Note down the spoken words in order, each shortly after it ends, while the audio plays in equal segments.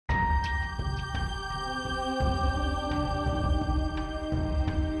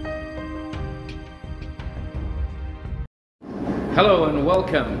Hello and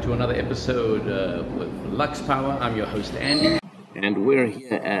welcome to another episode with LuxPower. I'm your host Andy, and we're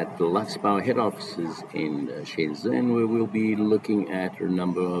here at the LuxPower head offices in Shenzhen, where we'll be looking at a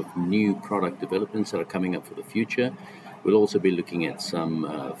number of new product developments that are coming up for the future. We'll also be looking at some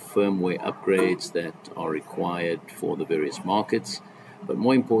firmware upgrades that are required for the various markets. But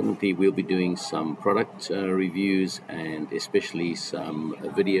more importantly, we'll be doing some product reviews and especially some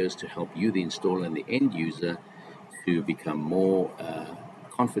videos to help you, the installer and the end user, to become more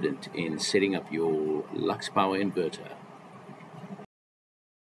confident in setting up your LuxPower inverter.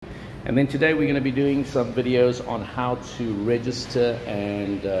 And then today we're going to be doing some videos on how to register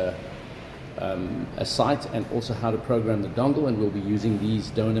and a site, and also how to program the dongle, and we'll be using these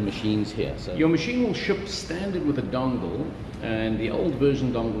donor machines here. So your machine will ship standard with a dongle, and the old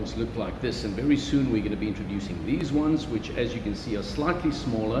version dongles look like this, and very soon we're going to be introducing these ones, which as you can see are slightly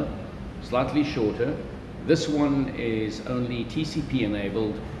smaller, slightly shorter. This one is only TCP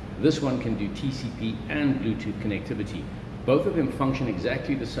enabled. This one can do TCP and Bluetooth connectivity. Both of them function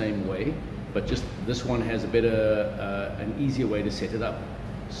exactly the same way, but just this one has a better, an easier way to set it up.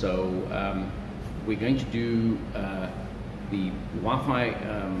 So we're going to do the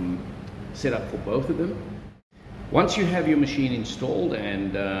Wi-Fi setup for both of them. Once you have your machine installed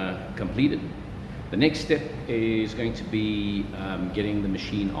and completed, the next step is going to be getting the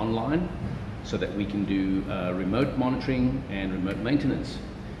machine online, so that we can do remote monitoring and remote maintenance.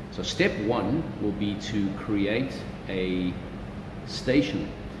 So step one will be to create a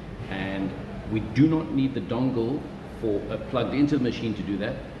station, and we do not need the dongle plugged into the machine to do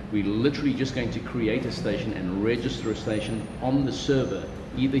that. We're literally just going to create a station and register a station on the server,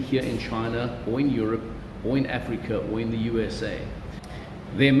 either here in China or in Europe or in Africa or in the USA.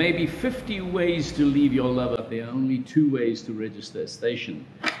 There may be 50 ways to leave your lover. There are only 2 ways to register a station.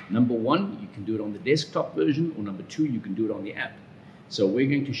 Number one, you can do it on the desktop version, or number two, you can do it on the app. So we're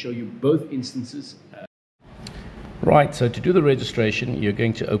going to show you both instances. Right, so to do the registration, you're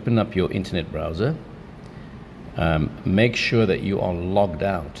going to open up your internet browser. Make sure that you are logged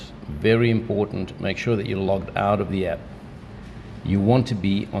out. Very important, make sure that you're logged out of the app. You want to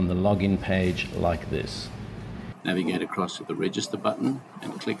be on the login page like this. Navigate across to the register button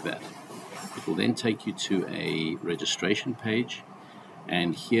and click that. It will then take you to a registration page,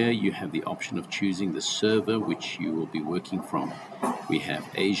 and here you have the option of choosing the server which you will be working from. We have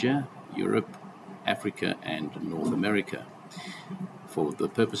Asia, Europe, Africa and North America. For the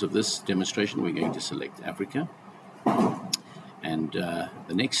purpose of this demonstration, we're going to select Africa, and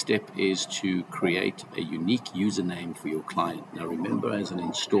the next step is to create a unique username for your client. Now remember, as an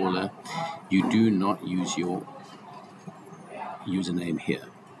installer, you do not use your username here.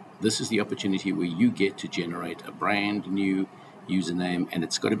 This is the opportunity where you get to generate a brand new username, and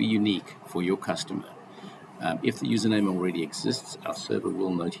it's got to be unique for your customer. If the username already exists, our server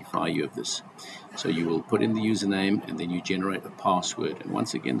will notify you of this. So you will put in the username and then you generate a password, and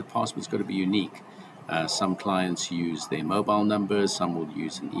once again the password's got to be unique. Some clients use their mobile numbers, some will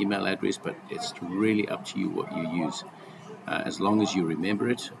use an email address, but it's really up to you what you use, as long as you remember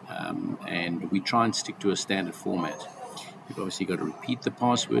it, and we try and stick to a standard format. You've obviously got to repeat the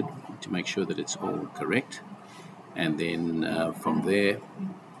password to make sure that it's all correct, and then from there,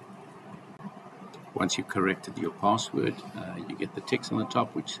 once you've corrected your password, you get the text on the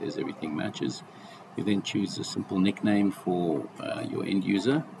top which says everything matches. You then choose a simple nickname for your end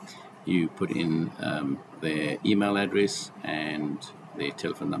user. You put in their email address and their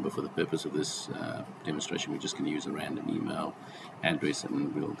telephone number. For the purpose of this demonstration, we're just going to use a random email address,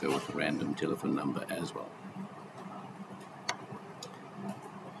 and we'll go with a random telephone number as well.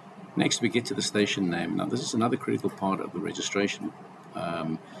 Next, we get to the station name. Now, this is another critical part of the registration.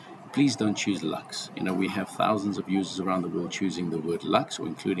 Please don't choose Lux. You know, we have thousands of users around the world choosing the word Lux or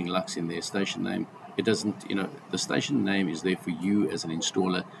including Lux in their station name. It doesn't, you know, the station name is there for you as an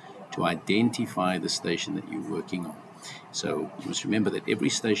installer to identify the station that you're working on. So you must remember that every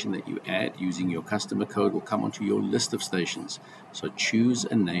station that you add using your customer code will come onto your list of stations. So choose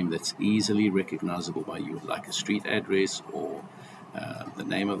a name that's easily recognizable by you, like a street address or the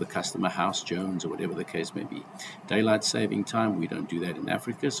name of the customer, House Jones, or whatever the case may be. Daylight saving time, we don't do that in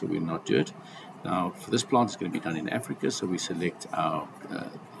Africa, so we'll not do it. Now, for this plant, it's going to be done in Africa, so we select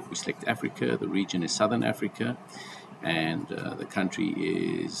Africa. The region is Southern Africa, and the country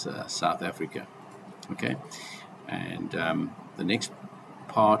is South Africa. Okay, and the next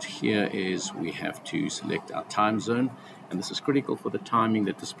part here is we have to select our time zone, and this is critical for the timing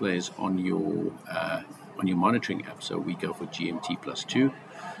that displays on your monitoring app. So we go for GMT+2,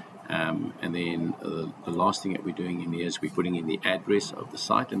 And then the last thing that we're doing in here is we're putting in the address of the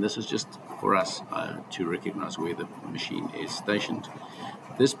site, and this is just for us to recognize where the machine is stationed.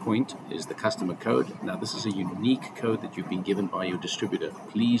 This point is the customer code. Now this is a unique code that you've been given by your distributor.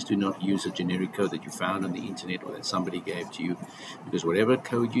 Please do not use a generic code that you found on the internet or that somebody gave to you, because whatever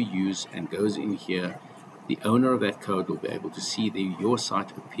code you use and goes in here, the owner of that code will be able to see your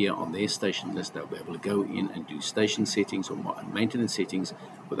site appear on their station list. They'll be able to go in and do station settings or maintenance settings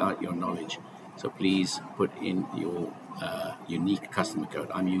without your knowledge. So please put in your unique customer code.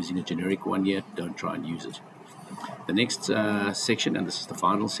 I'm using a generic one here. Don't try and use it. The next section, and this is the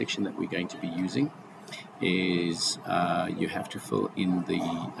final section that we're going to be using, is you have to fill in the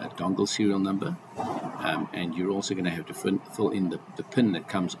dongle serial number, and you're also going to have to fill in the pin that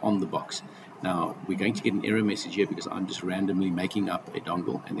comes on the box. Now we're going to get an error message here because I'm just randomly making up a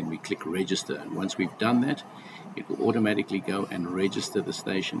dongle, and then we click register, and once we've done that, it will automatically go and register the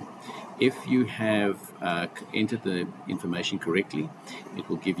station. If you have entered the information correctly, it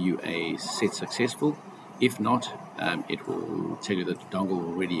will give you a set successful. If not, it will tell you that the dongle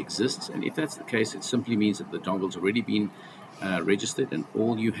already exists, and if that's the case, it simply means that the dongle's already been registered, and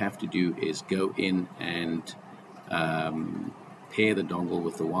all you have to do is go in and pair the dongle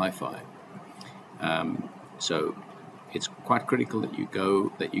with the Wi-Fi. So it's quite critical that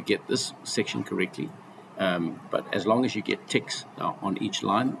you get this section correctly, but as long as you get ticks on each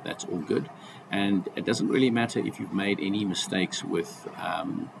line, that's all good. And it doesn't really matter if you've made any mistakes with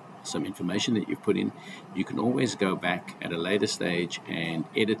some information that you've put in. You can always go back at a later stage and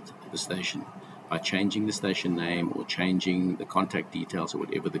edit the station by changing the station name or changing the contact details or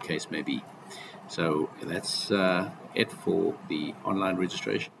whatever the case may be. So that's it for the online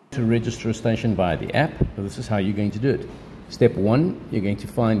registration. To register a station via the app, so this is how you're going to do it. Step 1, you're going to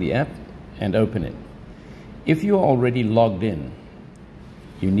find the app and open it. If you're already logged in,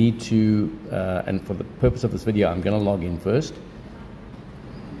 you need to, and for the purpose of this video, I'm going to log in first.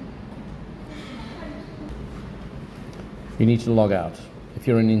 You need to log out. If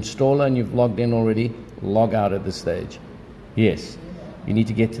you're an installer and you've logged in already, log out at this stage. Yes, you need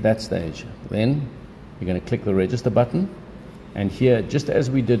to get to that stage. Then you're going to click the register button, and here, just as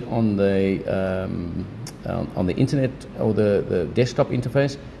we did on the internet or the desktop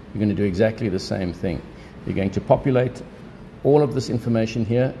interface, you're going to do exactly the same thing. You're going to populate all of this information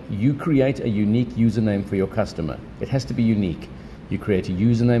here. You create a unique username for your customer. It has to be unique. You create a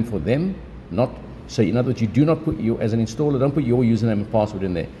username for them, so in other words, you do not put as an installer, don't put your username and password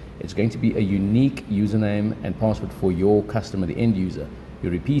in there. It's going to be a unique username and password for your customer, the end user. You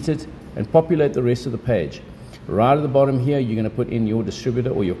repeat it and populate the rest of the page. Right at the bottom here, you're going to put in your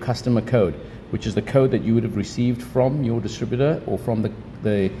distributor or your customer code, which is the code that you would have received from your distributor or from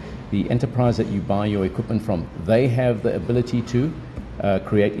the enterprise that you buy your equipment from. They have the ability to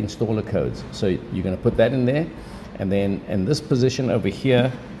create installer codes. So you're going to put that in there, and then in this position over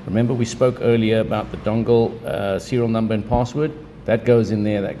here, remember we spoke earlier about the dongle serial number and password. That goes in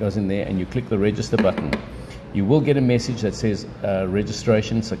there, and you click the register button. You will get a message that says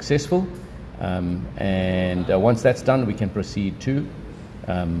registration successful, and once that's done, we can proceed to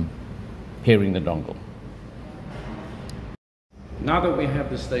pairing the dongle. Now that we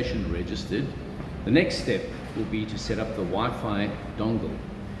have the station registered, the next step will be to set up the Wi-Fi dongle.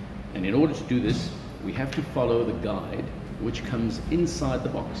 And in order to do this, we have to follow the guide which comes inside the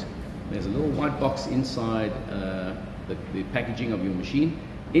box. There's a little white box inside the packaging of your machine.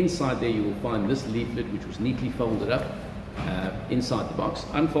 Inside there you will find this leaflet, which was neatly folded up inside the box.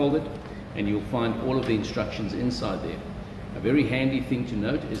 Unfold it and you'll find all of the instructions inside there. A very handy thing to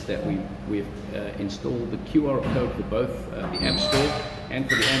note is that we've installed the QR code for both the App Store and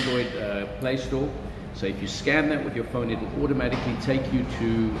for the Android Play Store. So if you scan that with your phone, it will automatically take you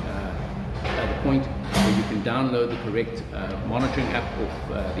to the point where you can download the correct monitoring app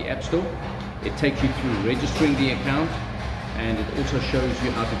of the App Store. It takes you through registering the account, and it also shows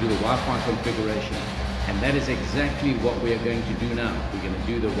you how to do the Wi-Fi configuration. And that is exactly what we are going to do now. We're going to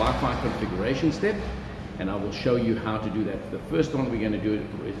do the Wi-Fi configuration step, and I will show you how to do that. The first one we're going to do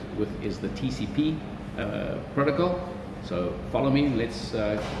it with is the TCP protocol. So follow me, let's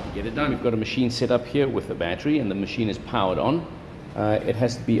get it done. We've got a machine set up here with a battery, and the machine is powered on. It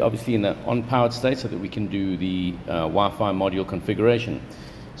has to be obviously in the on-powered state so that we can do the Wi-Fi module configuration.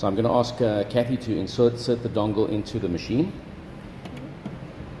 So I'm going to ask Kathy to insert the dongle into the machine.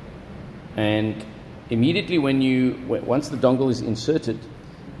 And immediately once the dongle is inserted,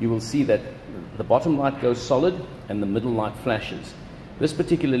 you will see that the bottom light goes solid and the middle light flashes. This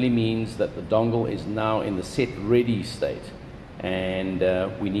particularly means that the dongle is now in the set ready state, and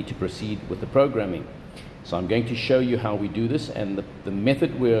we need to proceed with the programming. So I'm going to show you how we do this, and the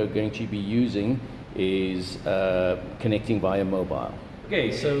method we're going to be using is connecting via mobile.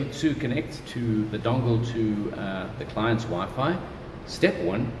 Okay, so to connect to the dongle to the client's Wi-Fi, step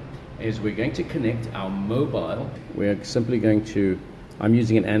one is we're going to connect our mobile. We're simply going to, I'm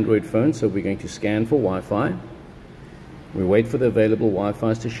using an Android phone, so we're going to scan for Wi-Fi. We wait for the available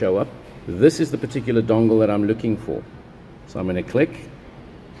Wi-Fi's to show up. This is the particular dongle that I'm looking for. So I'm going to click,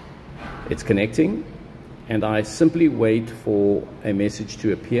 it's connecting, and I simply wait for a message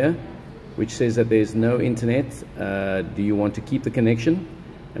to appear which says that there's no internet. Do you want to keep the connection?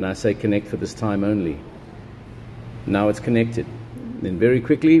 And I say connect for this time only. Now it's connected. Then very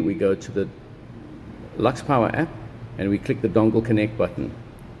quickly we go to the LuxPower app and we click the dongle connect button.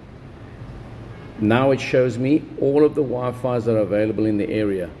 Now it shows me all of the Wi-Fi's that are available in the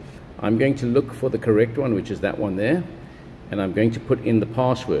area. I'm going to look for the correct one, which is that one there, and I'm going to put in the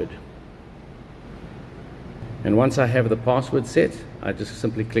password. And once I have the password set, I just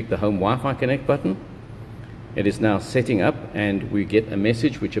simply click the home Wi-Fi connect button. It is now setting up, and we get a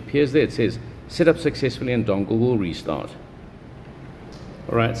message which appears there. It says set up successfully and dongle will restart.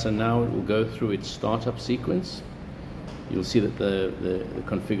 Alright, so now it will go through its startup sequence. You'll see that the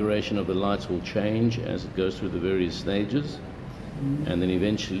configuration of the lights will change as it goes through the various stages. And then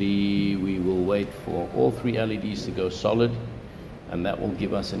eventually we will wait for all 3 LEDs to go solid, and that will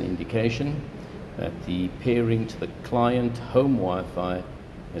give us an indication that the pairing to the client home Wi-Fi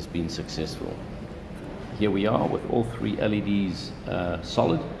has been successful. Here we are with all 3 LEDs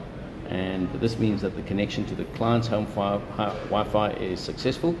solid, and this means that the connection to the client's home Wi-Fi is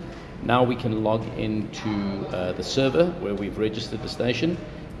successful. Now we can log into the server where we've registered the station,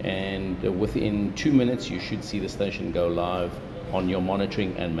 and within 2 minutes you should see the station go live on your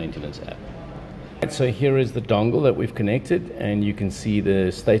monitoring and maintenance app. So here is the dongle that we've connected, and you can see the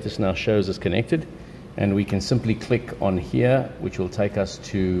status now shows as connected, and we can simply click on here, which will take us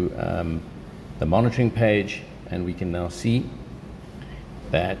to the monitoring page, and we can now see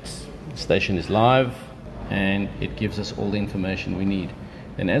that the station is live and it gives us all the information we need.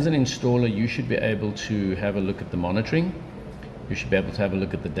 And as an installer, you should be able to have a look at the monitoring, you should be able to have a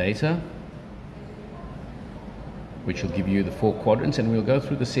look at the data, which will give you the 4 quadrants, and we'll go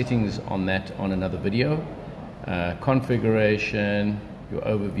through the settings on that on another video. Configuration, your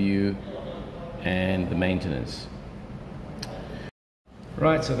overview, and the maintenance.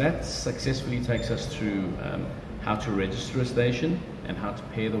 Right, so that successfully takes us through how to register a station and how to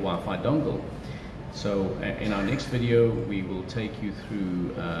pair the Wi-Fi dongle. So in our next video we will take you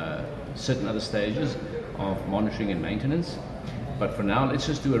through certain other stages of monitoring and maintenance, but for now let's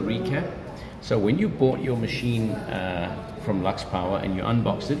just do a recap. So when you bought your machine from LuxPower and you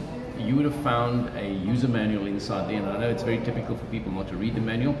unboxed it, you would have found a user manual inside there, and I know it's very typical for people not to read the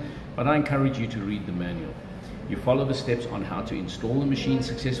manual, but I encourage you to read the manual. You follow the steps on how to install the machine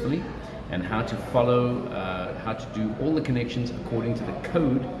successfully and how to follow, how to do all the connections according to the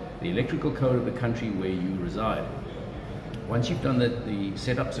code, the electrical code of the country where you reside. Once you've done the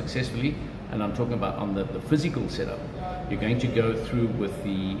setup successfully, and I'm talking about on the physical setup, you're going to go through with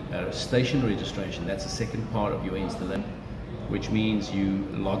the station registration. That's the second part of your installation, which means you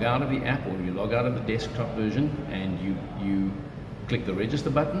log out of the app or you log out of the desktop version, and you click the register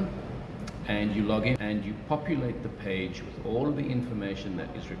button and you log in and you populate the page with all of the information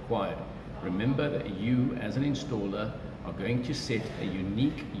that is required. Remember that you as an installer are going to set a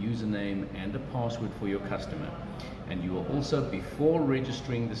unique username and a password for your customer, and you will also, before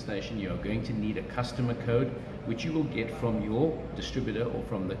registering the station, you are going to need a customer code which you will get from your distributor or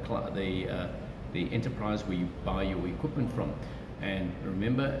from the enterprise where you buy your equipment from. And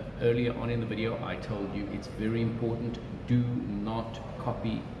remember, earlier on in the video I told you it's very important, do not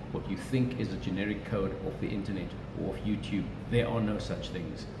copy what you think is a generic code off the internet or off YouTube. There are no such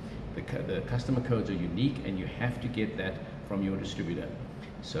things. The customer codes are unique, and you have to get that from your distributor.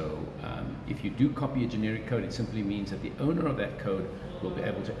 So if you do copy a generic code, it simply means that the owner of that code will be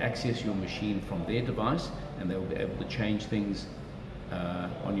able to access your machine from their device, and they will be able to change things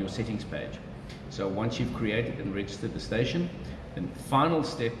on your settings page. So once you've created and registered the station, the final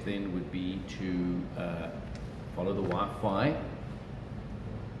step then would be to follow the Wi-Fi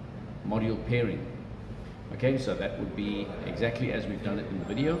module pairing. Okay, so that would be exactly as we've done it in the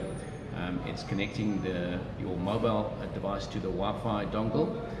video. It's connecting your mobile device to the Wi-Fi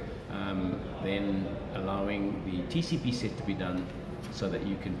dongle, then allowing the TCP set to be done so that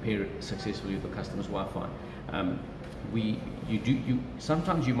you can pair it successfully with the customer's Wi-Fi.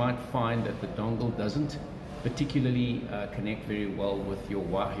 Sometimes you might find that the dongle doesn't particularly connect very well with your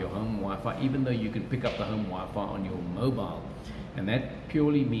home Wi-Fi, even though you can pick up the home Wi-Fi on your mobile. And that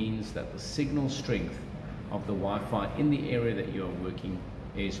purely means that the signal strength of the Wi-Fi in the area that you're working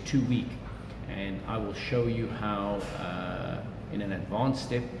is too weak. And I will show you how, in an advanced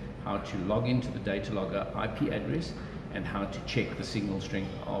step, how to log into the data logger IP address and how to check the signal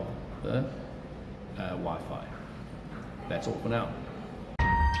strength of the Wi-Fi. That's all for now.